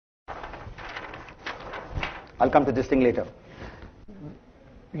I'll come to this thing later.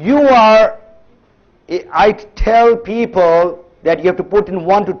 I tell people that you have to put in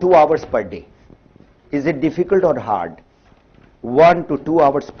 1 to 2 hours per day. Is it difficult or hard? 1 to 2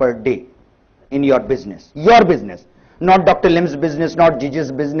 hours per day in your business. Your business. Not Dr. Lim's business, not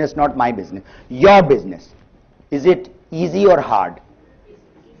Gigi's business, not my business. Your business. Is it easy or hard?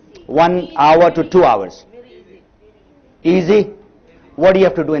 1 hour to 2 hours. Easy? What do you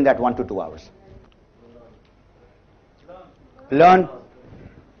have to do in that 1 to 2 hours? Learn?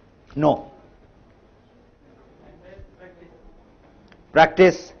 No.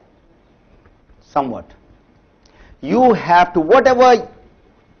 Practice? Somewhat. You have to, whatever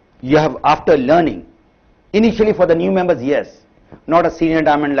you have after learning, initially for the new members, yes, not a senior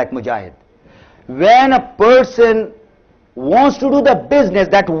diamond like Mujahid. When a person wants to do the business,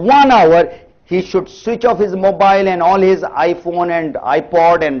 that 1 hour, he should switch off his mobile and all his iPhone and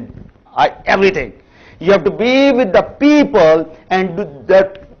iPod and everything. You have to be with the people and do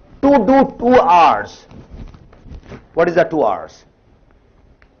 2 hours. What is the 2 hours?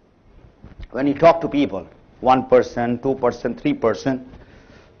 When you talk to people, 1 person, 2 person, 3 person,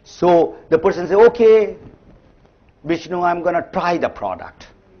 so the person says, okay, Vishnu, I'm going to try the product.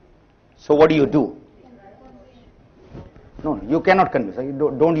 So what do? No, you cannot convince.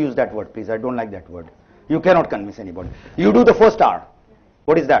 Don't use that word, please. I don't like that word. You cannot convince anybody. You do the first hour.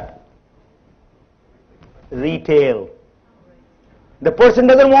 What is that? Retail. The person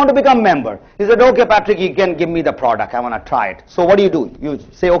doesn't want to become member. He said, okay, Patrick, you can give me the product. I want to try it. So what do? You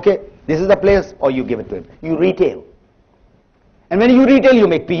say, okay, this is the place, or you give it to him. You retail. And when you retail, you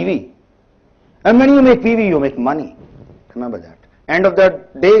make PV. And when you make PV, you make money. Remember that. End of the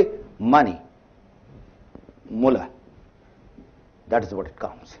day, money. Mullah. That is what it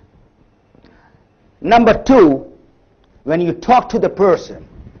counts. Number 2, when you talk to the person,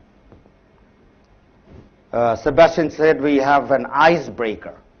 Sebastian said we have an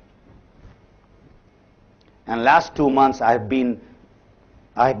icebreaker. And last 2 months I've been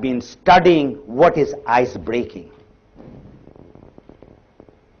studying what is ice breaking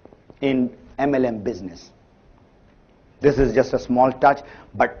in MLM business. This is just a small touch,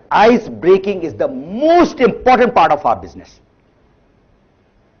 but ice breaking is the most important part of our business.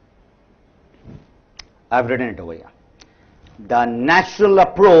 I've written it over here. The natural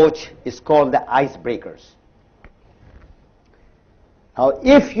approach is called the icebreakers. Now,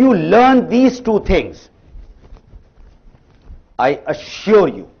 if you learn these 2 things, I assure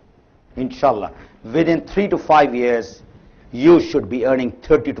you, inshallah, within 3 to 5 years, you should be earning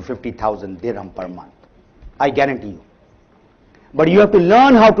 30 to 50,000 dirham per month. I guarantee you. But you have to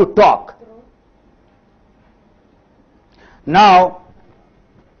learn how to talk. Now,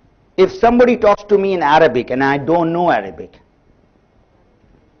 if somebody talks to me in Arabic and I don't know Arabic,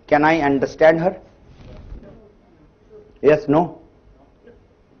 can I understand her? Yes, no?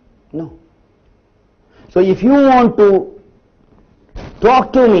 No. So if you want to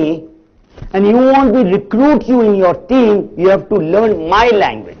talk to me and you want me to recruit you in your team, you have to learn my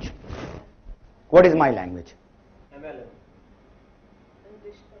language. What is my language?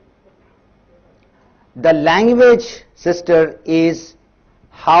 The language, sister, is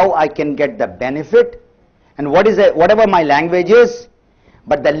how I can get the benefit, and whatever my language is,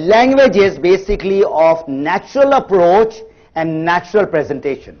 but the language is basically of natural approach and natural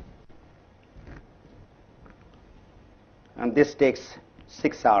presentation. And this takes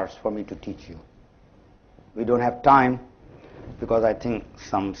 6 hours for me to teach you. We don't have time because I think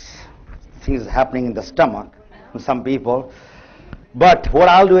some things happening in the stomach with some people. But what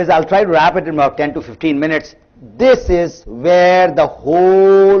I'll do is I'll try to wrap it in about 10 to 15 minutes. This is where the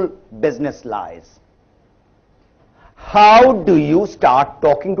whole business lies. How do you start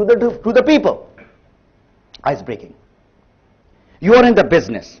talking to the people? Ice breaking. You are in the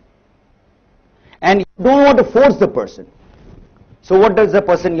business and you don't want to force the person. So what does the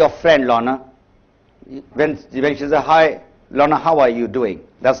person, your friend Lorna, when she says, hi Lorna, how are you doing?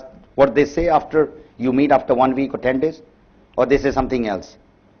 That's what they say after you meet after 1 week or 10 days? Or they say something else?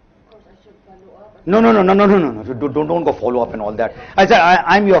 No, don't go follow up and all that. I said,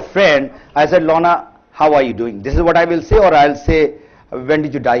 I'm your friend. I said, Lorna, how are you doing? This is what I will say, or I'll say, when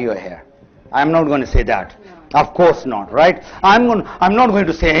did you dye your hair? I'm not going to say that. No. Of course not, right? I'm not going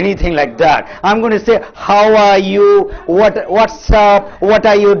to say anything like that. I'm going to say, how are you? What's up? What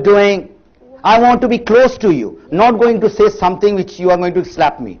are you doing? I want to be close to you. Not going to say something which you are going to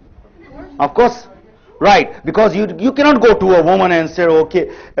slap me. Of course. Right, because you cannot go to a woman and say, okay,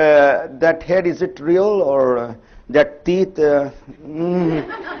 that hair, is it real, or that teeth, or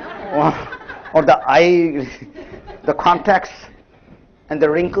the eye, the contacts and the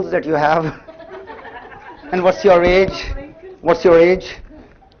wrinkles that you have. And what's your age? What's your age?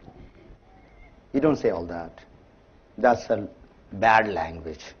 You don't say all that. That's a bad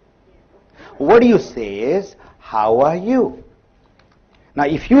language. What you say is, how are you? Now,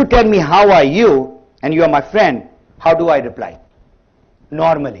 if you tell me, how are you, and you are my friend, how do I reply?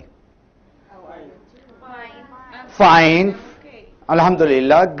 Normally. How are you? Fine.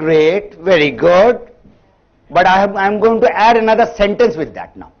 Alhamdulillah, great, very good. But I'm going to add another sentence with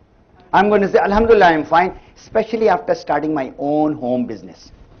that now. I'm going to say, Alhamdulillah, I'm fine, especially after starting my own home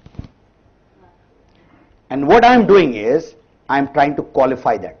business. And what I'm doing is, I'm trying to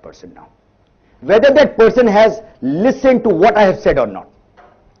qualify that person now. Whether that person has listened to what I have said or not.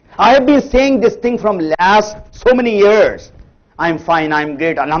 I have been saying this thing from last so many years. I'm fine, I'm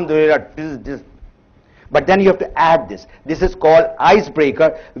great, Alhamdulillah, this. But then you have to add this. This is called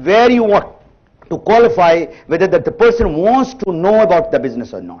icebreaker, where you want to qualify whether the person wants to know about the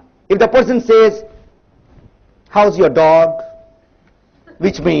business or not. If the person says, how's your dog?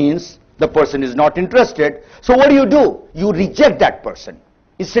 Which means the person is not interested. So what do? You reject that person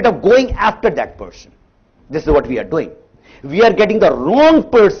instead of going after that person. This is what we are doing. We are getting the wrong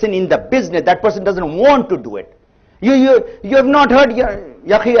person in the business. That person doesn't want to do it. You have not heard,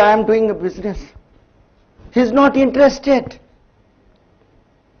 Yakhi, I am doing a business. He's not interested.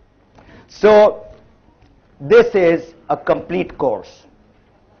 So this is a complete course,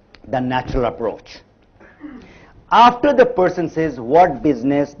 the natural approach. After the person says, what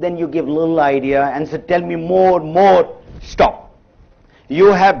business, then you give little idea and say, tell me more, stop. You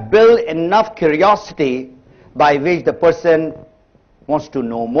have built enough curiosity by which the person wants to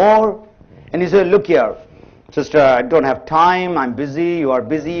know more. And you say, look here, sister, I don't have time, I'm busy, you are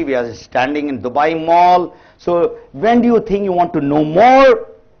busy, we are standing in Dubai Mall. So when do you think you want to know more?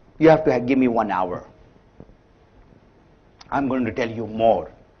 You have to give me 1 hour. I'm going to tell you more.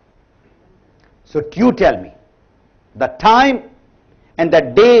 So you tell me the time and the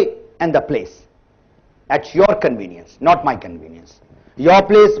day and the place at your convenience, not my convenience. Your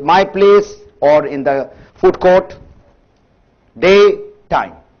place, my place, or in the food court, day,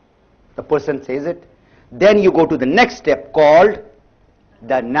 time. The person says it. Then you go to the next step called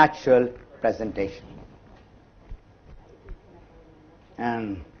the natural presentation.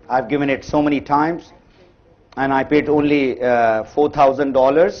 And I've given it so many times, and I paid only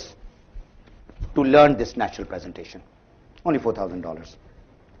 $4,000 to learn this natural presentation. Only $4,000.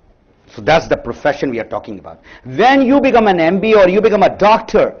 So that's the profession we are talking about. When you become an MBA or you become a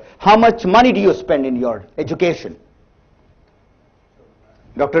doctor, how much money do you spend in your education?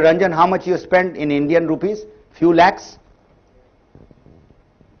 Dr. Ranjan, how much you spend in Indian rupees? Few lakhs?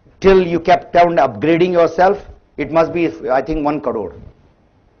 Till you kept on upgrading yourself, it must be, I think, 1 crore.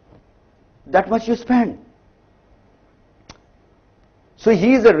 That much you spend. So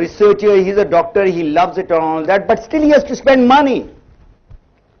he is a researcher, he is a doctor, he loves it and all that, but still he has to spend money.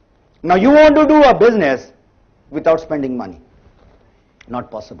 Now you want to do a business without spending money.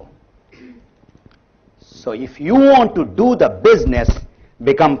 Not possible. So if you want to do the business,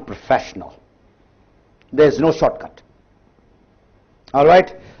 become professional. There is no shortcut. All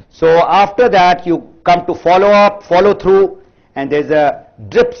right? So after that you come to follow up, follow through, and there's a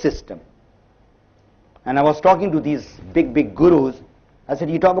drip system. And I was talking to these big gurus. I said,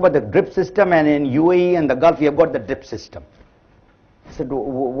 you talk about the drip system, and in UAE and the Gulf we have got the drip system. I said,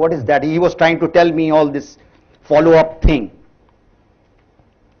 what is that? He was trying to tell me all this follow-up thing.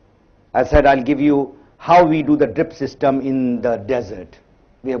 I said, I'll give you how we do the drip system in the desert.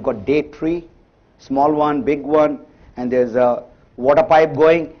 We have got date tree, small one, big one, and there's a water pipe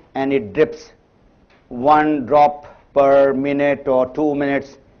going, and it drips 1 drop per minute or 2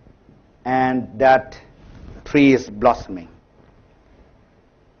 minutes, and that tree is blossoming.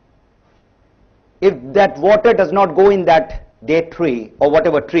 If that water does not go in that date tree or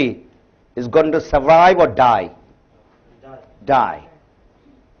whatever tree, is going to survive or die? Die.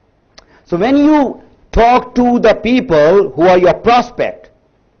 So when you talk to the people who are your prospect,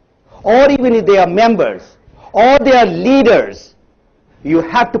 or even if they are members, or they are leaders, you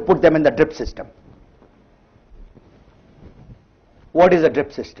have to put them in the drip system. What is a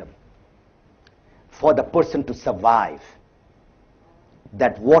drip system? For the person to survive,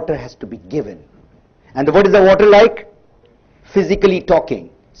 that water has to be given. And what is the water like? Physically talking,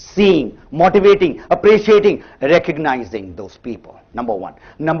 seeing, motivating, appreciating, recognizing those people. Number 1.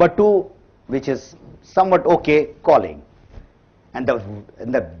 Number 2, which is somewhat okay, calling. And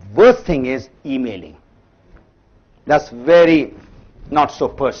the worst thing is emailing. That's very not so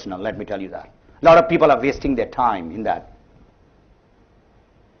personal, let me tell you that. A lot of people are wasting their time in that.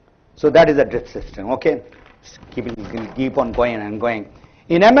 So that is a drip system, okay? Keep on going and going.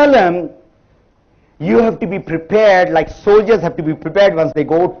 In MLM, You have to be prepared, like soldiers have to be prepared once they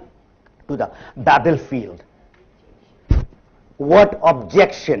go to the battlefield. What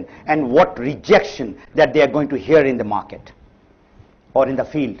objection and what rejection that they are going to hear in the market or in the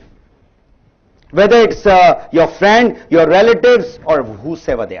field. Whether it's your friend, your relatives, or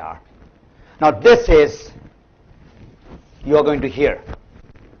whosoever they are. Now this is, you are going to hear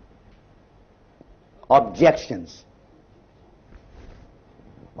objections.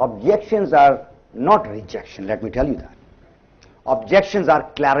 Objections are not rejection, let me tell you that. Objections are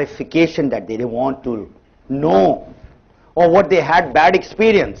clarification that they want to know, or what they had bad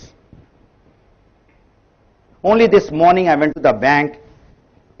experience. Only this morning I went to the bank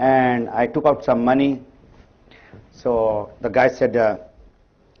and I took out some money. So the guy said,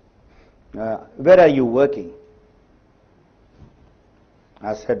 where are you working?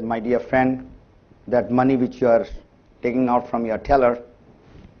 I said, my dear friend, that money which you are taking out from your teller,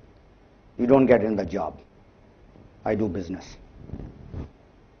 you don't get in the job. I do business.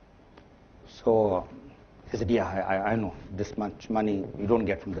 So he said, yeah, I know, this much money you don't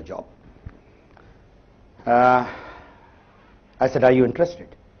get from the job. I said, are you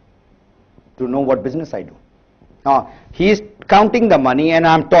interested to know what business I do? Now, he is counting the money and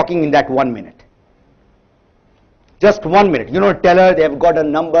I'm talking in that 1 minute. Just 1 minute. You know, teller, they have got a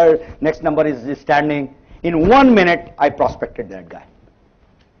number, next number is standing. In 1 minute, I prospected that guy.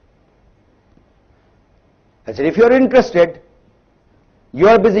 I said, if you're interested,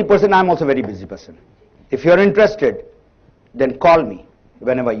 you're a busy person, I'm also a very busy person. If you're interested, then call me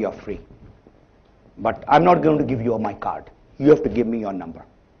whenever you're free. But I'm not going to give you my card. You have to give me your number.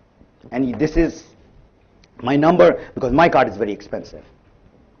 And this is my number because my card is very expensive.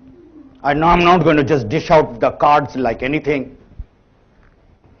 I'm not going to just dish out the cards like anything.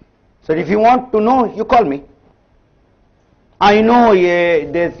 So if you want to know, you call me. I know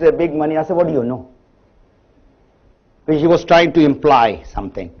there's big money. I said, what do you know? He was trying to imply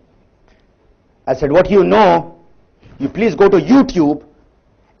something. I said, what you know, you please go to YouTube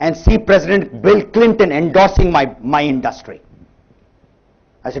and see President Bill Clinton endorsing my industry.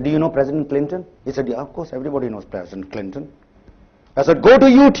 I said, do you know President Clinton? He said, yeah, of course, everybody knows President Clinton. I said, go to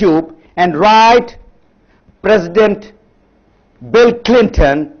YouTube and write President Bill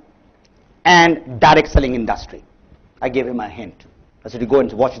Clinton and direct selling industry. I gave him a hint. I said, you go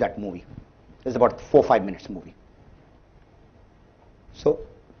and watch that movie. It's about 4 or 5 minutes movie. So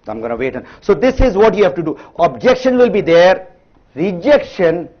I'm going to wait. So this is what you have to do. Objection will be there.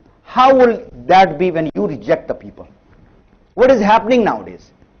 Rejection, how will that be when you reject the people? What is happening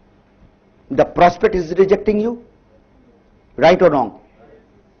nowadays? The prospect is rejecting you, right or wrong?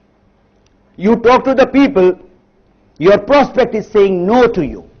 You talk to the people, your prospect is saying no to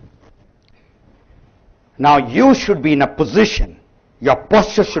you. Now you should be in a position, your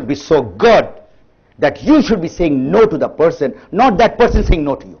posture should be so good that you should be saying no to the person, not that person saying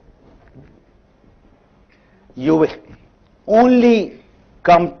no to you. You will only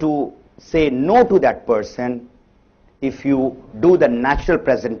come to say no to that person if you do the natural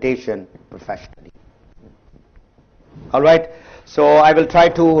presentation professionally. All right, so I will try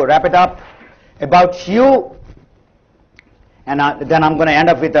to wrap it up about you, and then I'm going to end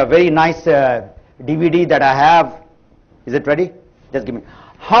up with a very nice DVD that I have. Is it ready? Just give me.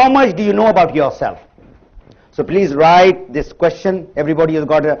 How much do you know about yourself? So please write this question. Everybody has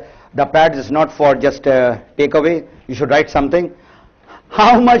got the pad. It's not for just take away. You should write something.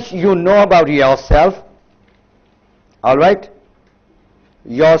 How much you know about yourself? All right.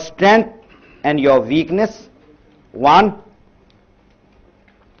 Your strength and your weakness. 1.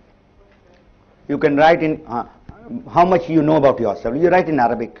 You can write in how much you know about yourself. You write in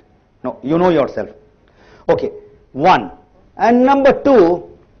Arabic. No, you know yourself. Okay. 1. And number 2.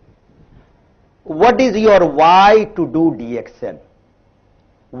 What is your why to do DXN?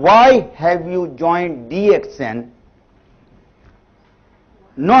 Why have you joined DXN?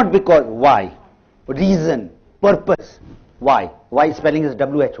 Not because why, reason, purpose. Why? Why spelling is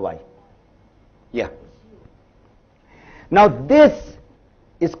W-H-Y. Yeah. Now this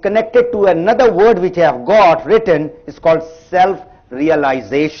is connected to another word which I have got written. It's called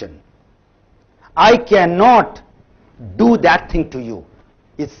self-realization. I cannot do that thing to you.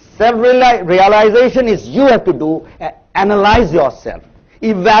 It's self-realization is you have to do, analyze yourself,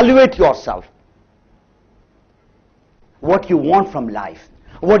 evaluate yourself. What you want from life,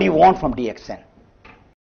 what do you want from DXN?